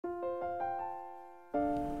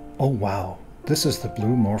Oh wow, this is the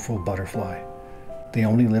blue Morpho butterfly. They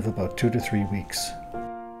only live about 2 to 3 weeks.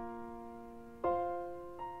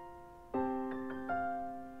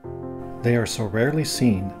 They are so rarely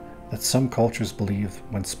seen that some cultures believe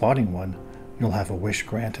when spotting one, you'll have a wish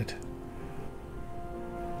granted.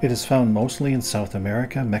 It is found mostly in South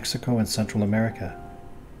America, Mexico, and Central America.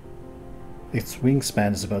 Its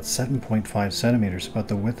wingspan is about 7.5 centimeters, about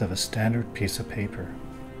the width of a standard piece of paper.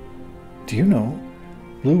 Do you know,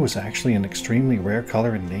 blue is actually an extremely rare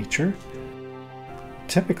color in nature?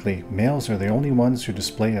 Typically, males are the only ones who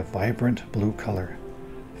display a vibrant blue color.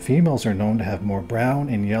 Females are known to have more brown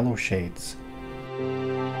and yellow shades.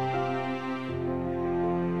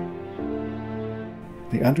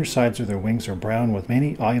 The undersides of their wings are brown with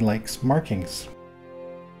many eye-like markings.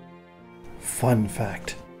 Fun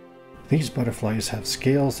fact: these butterflies have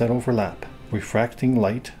scales that overlap, refracting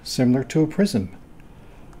light similar to a prism.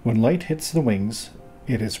 When light hits the wings,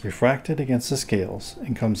 it is refracted against the scales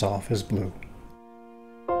and comes off as blue.